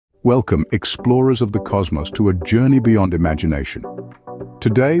Welcome, explorers of the cosmos, to a journey beyond imagination.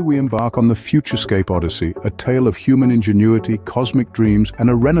 Today we embark on the Futurescape Odyssey, a tale of human ingenuity, cosmic dreams, and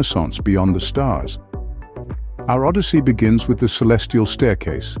a renaissance beyond the stars. Our odyssey begins with the celestial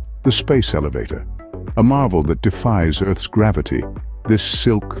staircase, the space elevator, a marvel that defies Earth's gravity. This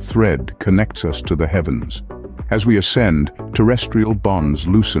silk thread connects us to the heavens. As we ascend, terrestrial bonds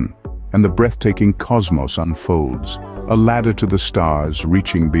loosen, and the breathtaking cosmos unfolds, a ladder to the stars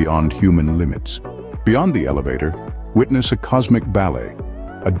reaching beyond human limits. Beyond the elevator, witness a cosmic ballet,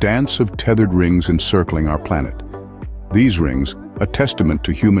 a dance of tethered rings encircling our planet. These rings, a testament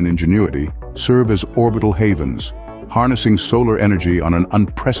to human ingenuity, serve as orbital havens, harnessing solar energy on an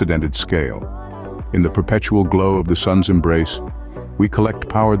unprecedented scale. In the perpetual glow of the sun's embrace, we collect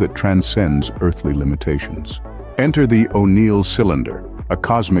power that transcends earthly limitations. Enter the O'Neill cylinder, a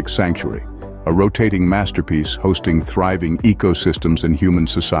cosmic sanctuary, a rotating masterpiece hosting thriving ecosystems and human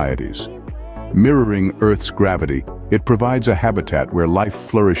societies. Mirroring Earth's gravity, it provides a habitat where life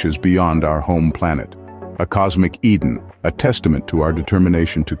flourishes beyond our home planet. A cosmic Eden, a testament to our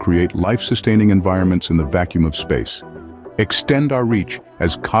determination to create life-sustaining environments in the vacuum of space. Extend our reach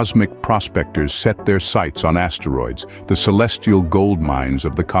as cosmic prospectors set their sights on asteroids, the celestial gold mines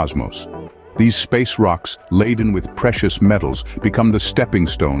of the cosmos. These space rocks, laden with precious metals, become the stepping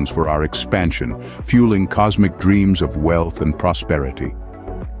stones for our expansion, fueling cosmic dreams of wealth and prosperity.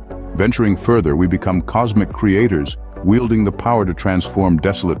 Venturing further, we become cosmic creators, wielding the power to transform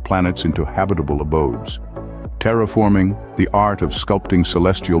desolate planets into habitable abodes. Terraforming, the art of sculpting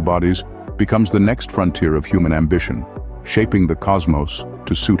celestial bodies, becomes the next frontier of human ambition, shaping the cosmos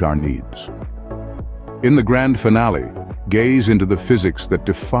to suit our needs. In the grand finale, gaze into the physics that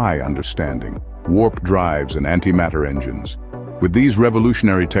defy understanding, warp drives and antimatter engines. With these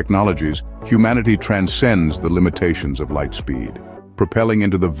revolutionary technologies, humanity transcends the limitations of light speed, propelling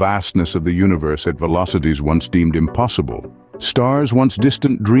into the vastness of the universe at velocities once deemed impossible. Stars once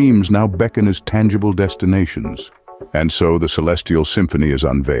distant dreams now beckon as tangible destinations. And so the celestial symphony is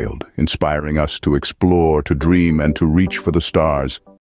unveiled, inspiring us to explore, to dream, and to reach for the stars.